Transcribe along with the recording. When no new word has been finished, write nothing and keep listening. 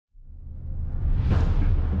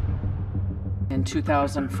In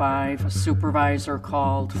 2005, a supervisor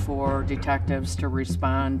called for detectives to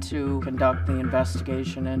respond to conduct the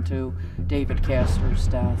investigation into David Castor's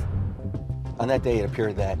death. On that day, it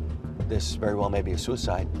appeared that this very well may be a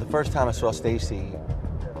suicide. The first time I saw Stacey,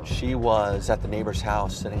 she was at the neighbor's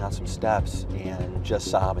house sitting on some steps and just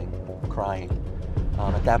sobbing, crying.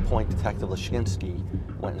 At that point, Detective Lashinsky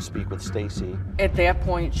went to speak with Stacey. At that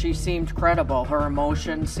point, she seemed credible. Her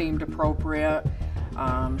emotions seemed appropriate.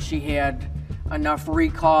 She had enough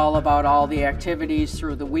recall about all the activities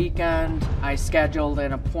through the weekend. I scheduled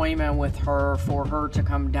an appointment with her for her to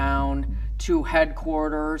come down to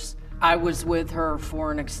headquarters. I was with her for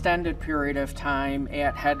an extended period of time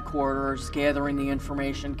at headquarters, gathering the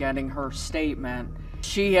information, getting her statement.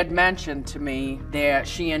 She had mentioned to me that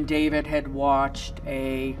she and David had watched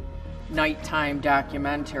a nighttime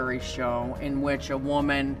documentary show in which a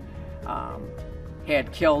woman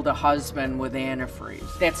had killed a husband with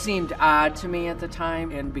antifreeze. That seemed odd to me at the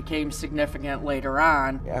time and became significant later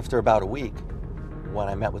on. After about a week, when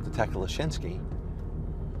I met with Detective Lashinsky,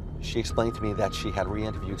 she explained to me that she had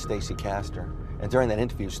re-interviewed Stacey Castor. And during that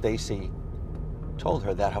interview, Stacey told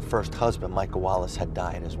her that her first husband, Michael Wallace, had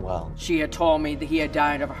died as well. She had told me that he had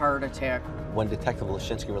died of a heart attack. When Detective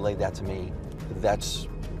Lashinsky relayed that to me, that's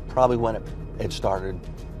probably when it started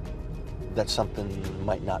that something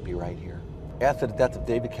might not be right here. After the death of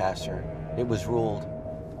David Castor, it was ruled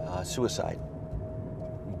suicide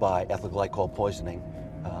by ethyl glycol poisoning,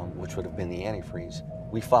 which would have been the antifreeze.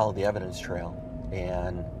 We followed the evidence trail,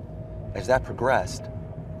 and as that progressed,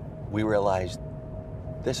 we realized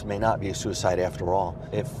this may not be a suicide after all.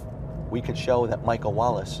 If we could show that Michael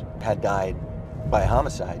Wallace had died by a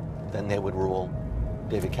homicide, then they would rule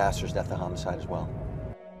David Castor's death a homicide as well.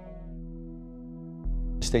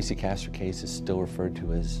 The Stacey Castor case is still referred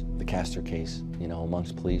to as the Castor case,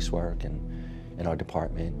 amongst police work and in our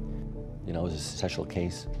department. It was a successful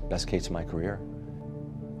case, best case of my career.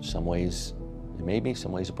 Some ways it made me,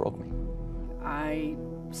 some ways it broke me. I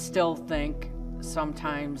still think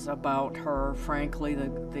sometimes about her, frankly,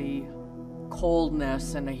 the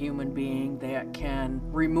coldness in a human being that can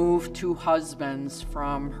remove two husbands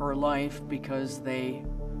from her life because they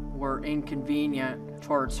were inconvenient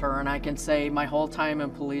towards her. And I can say my whole time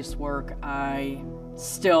in police work, I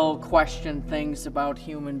still question things about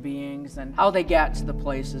human beings and how they get to the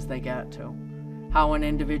places they get to. How an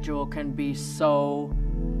individual can be so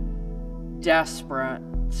desperate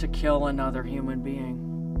to kill another human being.